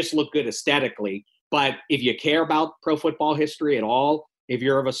 they just look good aesthetically. But if you care about pro football history at all, if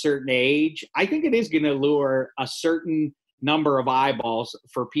you're of a certain age, I think it is going to lure a certain number of eyeballs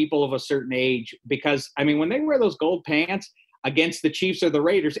for people of a certain age, because I mean, when they wear those gold pants against the Chiefs or the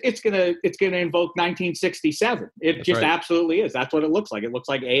Raiders, it's gonna invoke 1967. That's just right. Absolutely is. That's what it looks like. It looks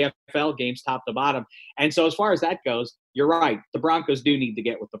like AFL games top to bottom. And so as far as that goes, you're right. The Broncos do need to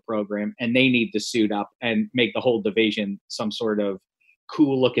get with the program, and they need to suit up and make the whole division some sort of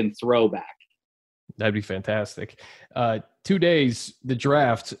cool looking throwback. That'd be fantastic. 2 days, the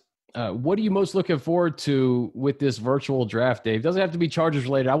draft. What are you most looking forward to with this virtual draft, Dave? Doesn't have to be Chargers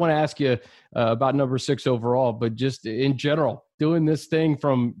related. I want to ask you about number 6 overall, but just in general, doing this thing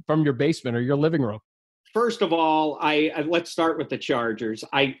from your basement or your living room. First of all, let's start with the Chargers.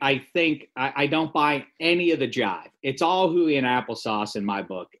 I think I don't buy any of the jive. It's all hooey and applesauce in my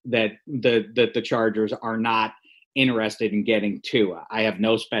book that the Chargers are not interested in getting Tua. I have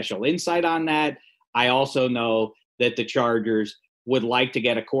no special insight on that. I also know that the Chargers would like to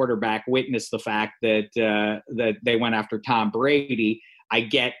get a quarterback. Witness the fact that they went after Tom Brady. I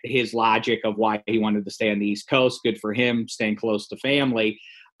get his logic of why he wanted to stay on the East Coast. Good for him, staying close to family.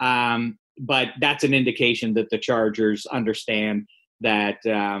 But that's an indication that the Chargers understand that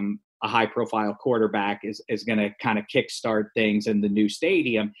a high-profile quarterback is going to kind of kickstart things in the new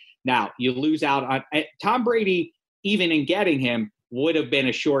stadium. Now, you lose out on Tom Brady. Even in getting him, would have been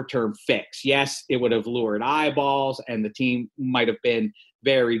a short-term fix. Yes, it would have lured eyeballs, and the team might have been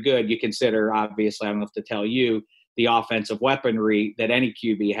very good. You consider, obviously, I don't have to tell you, the offensive weaponry that any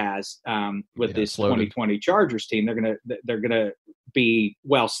QB has with this 2020 Chargers team. They're gonna be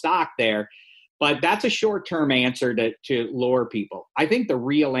well stocked there, but that's a short-term answer to lure people. I think the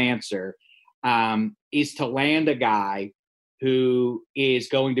real answer is to land a guy who is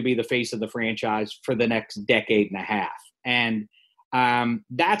going to be the face of the franchise for the next decade and a half, and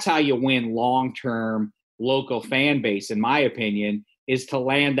that's how you win long-term local fan base, in my opinion, is to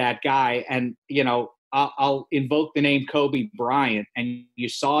land that guy. And, you know, I'll invoke the name Kobe Bryant, and you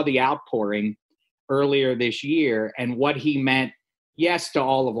saw the outpouring earlier this year and what he meant, yes, to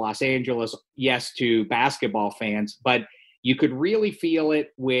all of Los Angeles, yes, to basketball fans, but you could really feel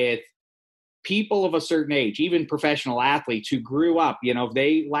it with people of a certain age, even professional athletes who grew up. You know,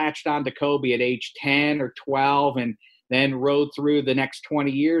 they latched on to Kobe at age 10 or 12 and then rode through the next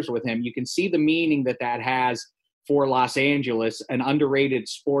 20 years with him. You can see the meaning that has for Los Angeles, an underrated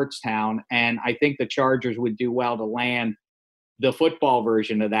sports town. And I think the Chargers would do well to land the football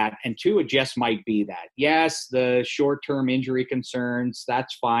version of that. And Tua just might be that. Yes, the short-term injury concerns,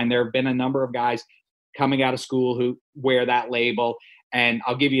 that's fine. There have been a number of guys coming out of school who wear that label. And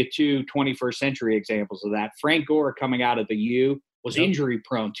I'll give you 2 21st century examples of that. Frank Gore coming out of the U was injury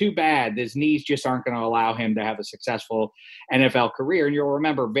prone. Too bad. His knees just aren't going to allow him to have a successful NFL career. And you'll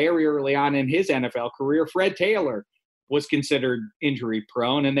remember very early on in his NFL career, Fred Taylor was considered injury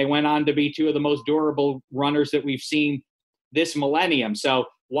prone, and they went on to be 2 of the most durable runners that we've seen this millennium. So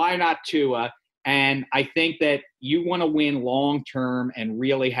why not Tua? And I think that you want to win long-term and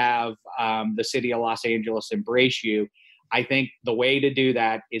really have the city of Los Angeles embrace you. I think the way to do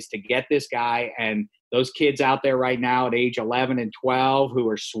that is to get this guy and those kids out there right now at age 11 and 12 who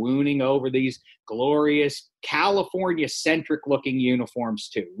are swooning over these glorious California-centric looking uniforms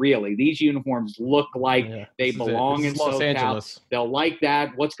too. Really, these uniforms look like they belong in Los SoCal. Angeles. They'll like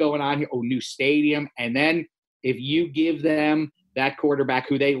that. What's going on here? Oh, new stadium. And then if you give them that quarterback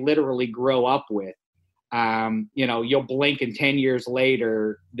who they literally grow up with, you'll blink and 10 years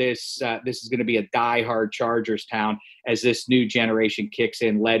later, this is going to be a diehard Chargers town as this new generation kicks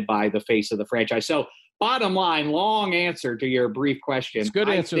in, led by the face of the franchise. So bottom line, long answer to your brief question. It's a good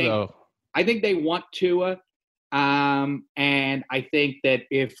answer, though. I think they want Tua. And I think that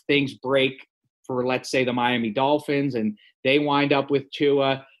if things break for, let's say, the Miami Dolphins and they wind up with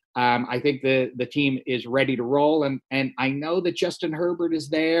Tua, I think the team is ready to roll. And I know that Justin Herbert is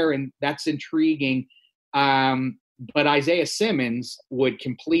there, and that's intriguing. But Isaiah Simmons would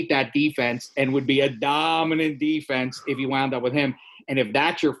complete that defense and would be a dominant defense if you wound up with him. And if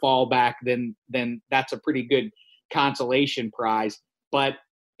that's your fallback, then that's a pretty good consolation prize. But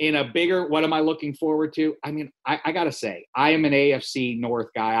in a bigger, what am I looking forward to? I mean, I got to say, I am an AFC North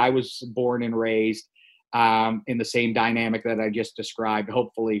guy. I was born and raised in the same dynamic that I just described,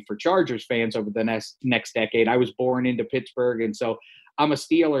 hopefully for Chargers fans over the next decade. I was born into Pittsburgh, and so I'm a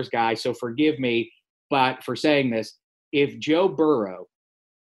Steelers guy, so forgive me but for saying this. If Joe Burrow,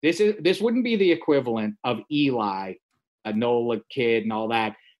 this wouldn't be the equivalent of Eli, a NOLA kid and all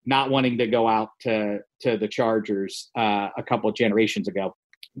that, not wanting to go out to the Chargers a couple of generations ago.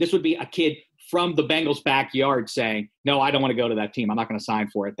 This would be a kid from the Bengals' backyard saying, no, I don't want to go to that team. I'm not going to sign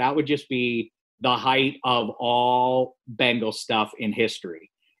for it. That would just be the height of all Bengals stuff in history.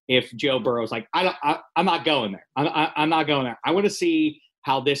 If Joe Burrow's like, I'm not going there. I'm not going there. I want to see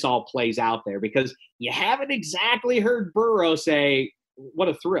how this all plays out there, because you haven't exactly heard Burrow say, what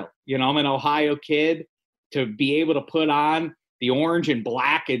a thrill. I'm an Ohio kid, to be able to put on the orange and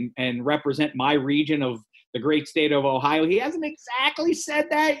black and represent my region of the great state of Ohio. He hasn't exactly said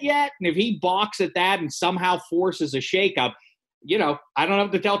that yet. And if he balks at that and somehow forces a shakeup, I don't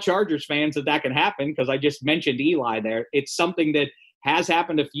have to tell Chargers fans that can happen, because I just mentioned Eli there. It's something that has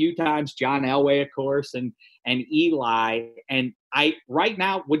happened a few times. John Elway, of course, and Eli. And I right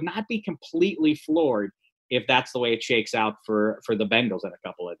now would not be completely floored if that's the way it shakes out for the Bengals in a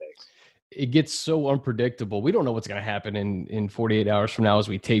couple of days. It gets so unpredictable. We don't know what's going to happen in 48 hours from now as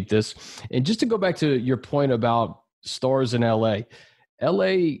we tape this. And just to go back to your point about stars in LA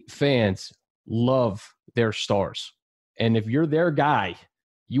fans love their stars. And if you're their guy,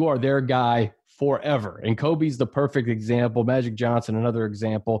 you are their guy forever. And Kobe's the perfect example. Magic Johnson, another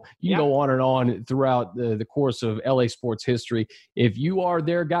example. You can go on throughout the course of LA sports history. If you are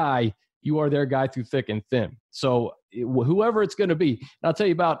their guy, you are their guy through thick and thin. So whoever it's going to be, and I'll tell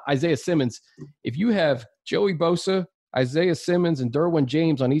you about Isaiah Simmons. If you have Joey Bosa, Isaiah Simmons, and Derwin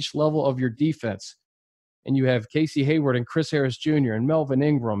James on each level of your defense, and you have Casey Hayward and Chris Harris Jr. and Melvin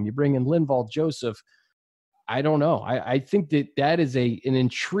Ingram, you bring in Linval Joseph, I don't know. I think that is an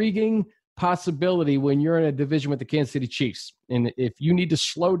intriguing possibility when you're in a division with the Kansas City Chiefs. And if you need to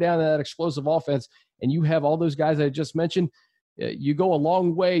slow down that explosive offense and you have all those guys I just mentioned, you go a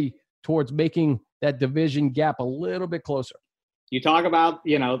long way towards making that division gap a little bit closer. You talk about,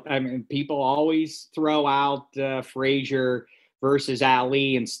 people always throw out Frazier versus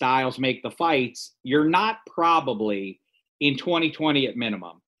Ali and Styles make the fights. You're not probably in 2020 at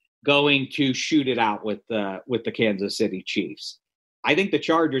minimum going to shoot it out with the Kansas City Chiefs. I think the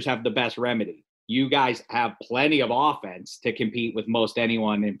Chargers have the best remedy. You guys have plenty of offense to compete with most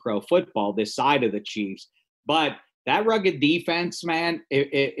anyone in pro football this side of the Chiefs. But that rugged defense, man,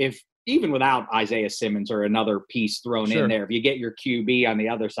 if even without Isaiah Simmons or another piece thrown in there, if you get your QB on the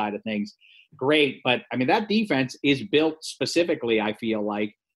other side of things, great. But, I mean, that defense is built specifically, I feel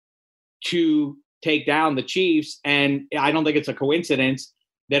like, to take down the Chiefs. And I don't think it's a coincidence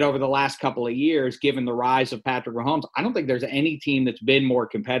that over the last couple of years, given the rise of Patrick Mahomes, I don't think there's any team that's been more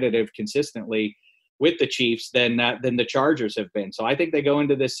competitive consistently with the Chiefs than the Chargers have been. So I think they go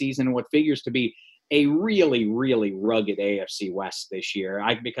into this season in what figures to be a really, really rugged AFC West this year.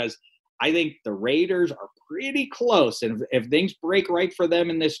 Because I think the Raiders are pretty close. And if things break right for them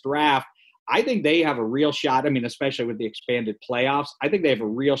in this draft, I think they have a real shot. I mean, especially with the expanded playoffs, I think they have a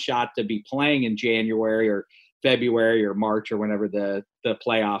real shot to be playing in January or February or March or whenever the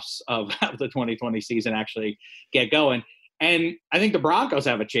playoffs of the 2020 season actually get going. And I think the Broncos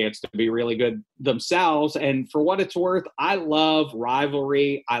have a chance to be really good themselves. And for what it's worth, I love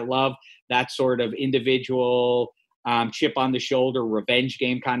rivalry. I love that sort of individual chip on the shoulder, revenge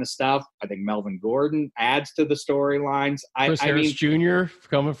game kind of stuff. I think Melvin Gordon adds to the storylines. Chris Harris Jr.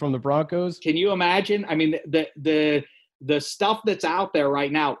 coming from the Broncos. Can you imagine? I mean, the stuff that's out there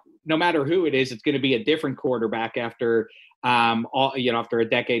right now, no matter who it is, it's going to be a different quarterback after after a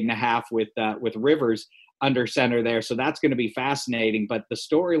decade and a half with Rivers under center there. So that's going to be fascinating. But the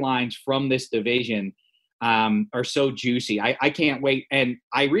storylines from this division are so juicy. I can't wait. And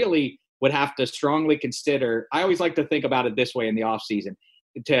I really would have to strongly consider, I always like to think about it this way in the offseason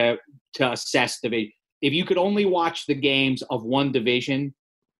to assess division. If you could only watch the games of one division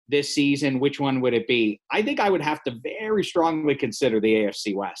this season, which one would it be? I think I would have to very strongly consider the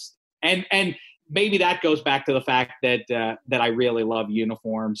AFC West. And maybe that goes back to the fact that I really love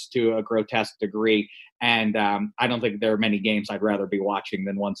uniforms to a grotesque degree. And I don't think there are many games I'd rather be watching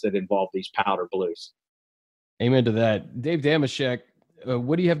than ones that involve these powder blues. Amen to that. Dave Dameshek,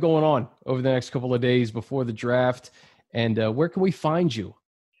 what do you have going on over the next couple of days before the draft? And where can we find you?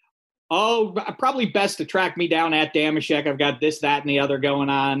 Oh, probably best to track me down at Dameshek. I've got this, that, and the other going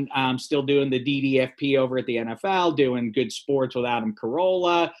on. I'm still doing the DDFP over at the NFL, doing Good Sports with Adam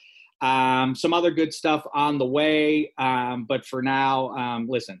Carolla. Some other good stuff on the way. But for now,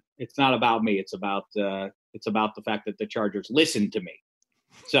 listen, it's not about me. It's about the fact that the Chargers listened to me.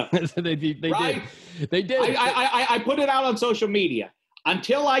 So they right? did. They did. I put it out on social media.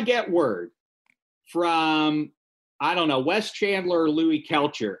 Until I get word from, I don't know, Wes Chandler or Louis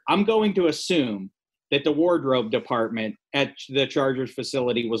Kelcher, I'm going to assume that the wardrobe department at the Chargers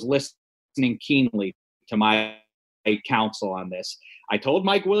facility was listening keenly to my counsel on this. I told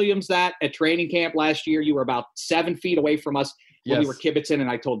Mike Williams that at training camp last year. You were about 7 feet away from us when we were kibitzing, and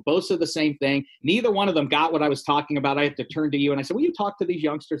I told Bosa the same thing. Neither one of them got what I was talking about. I had to turn to you, and I said, will you talk to these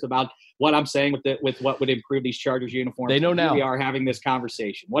youngsters about what I'm saying with what would improve these Chargers uniforms? They know now. Here we are having this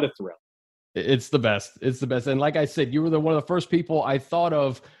conversation. What a thrill. It's the best. It's the best. And like I said, you were one of the first people I thought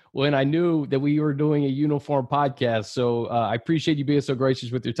of when I knew that we were doing a uniform podcast. So I appreciate you being so gracious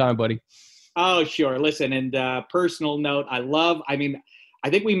with your time, buddy. Oh, sure. Listen, and personal note, I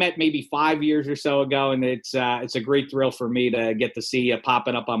think we met maybe 5 years or so ago, and it's a great thrill for me to get to see you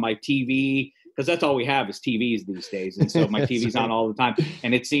popping up on my TV, because that's all we have is TVs these days. And so my TV's on all the time.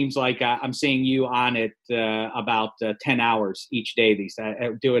 And it seems like I'm seeing you on it about 10 hours each day,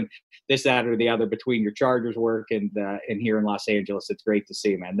 doing this, that, or the other between your Chargers work and here in Los Angeles. It's great to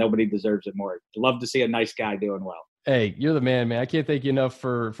see, man. Nobody deserves it more. Love to see a nice guy doing well. Hey, you're the man. I can't thank you enough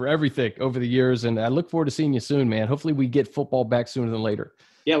for everything over the years, and I look forward to seeing you soon, man. Hopefully we get football back sooner than later.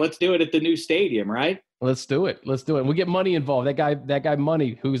 Yeah, let's do it at the new stadium, right? Let's do it. We'll get Money involved. That guy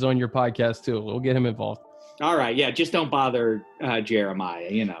Money, who's on your podcast too. We'll get him involved. All right. Yeah, just don't bother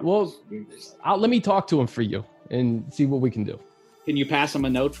Jeremiah, Well, let me talk to him for you and see what we can do. Can you pass him a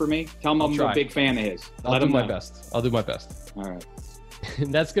note for me? Tell him I'm a big fan of his. I'll do my best. All right.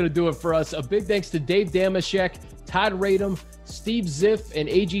 And that's going to do it for us. A big thanks to Dave Dameshek, Todd Radom, Steve Ziff, and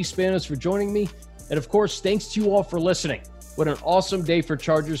AG Spanos for joining me. And of course, thanks to you all for listening. What an awesome day for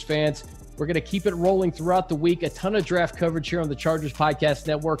Chargers fans. We're going to keep it rolling throughout the week. A ton of draft coverage here on the Chargers Podcast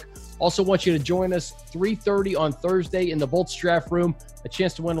Network. Also want you to join us 3:30 on Thursday in the Bolts Draft Room. A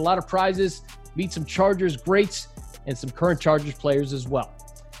chance to win a lot of prizes, meet some Chargers greats, and some current Chargers players as well.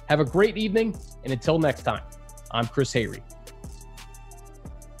 Have a great evening, and until next time, I'm Chris Hayre.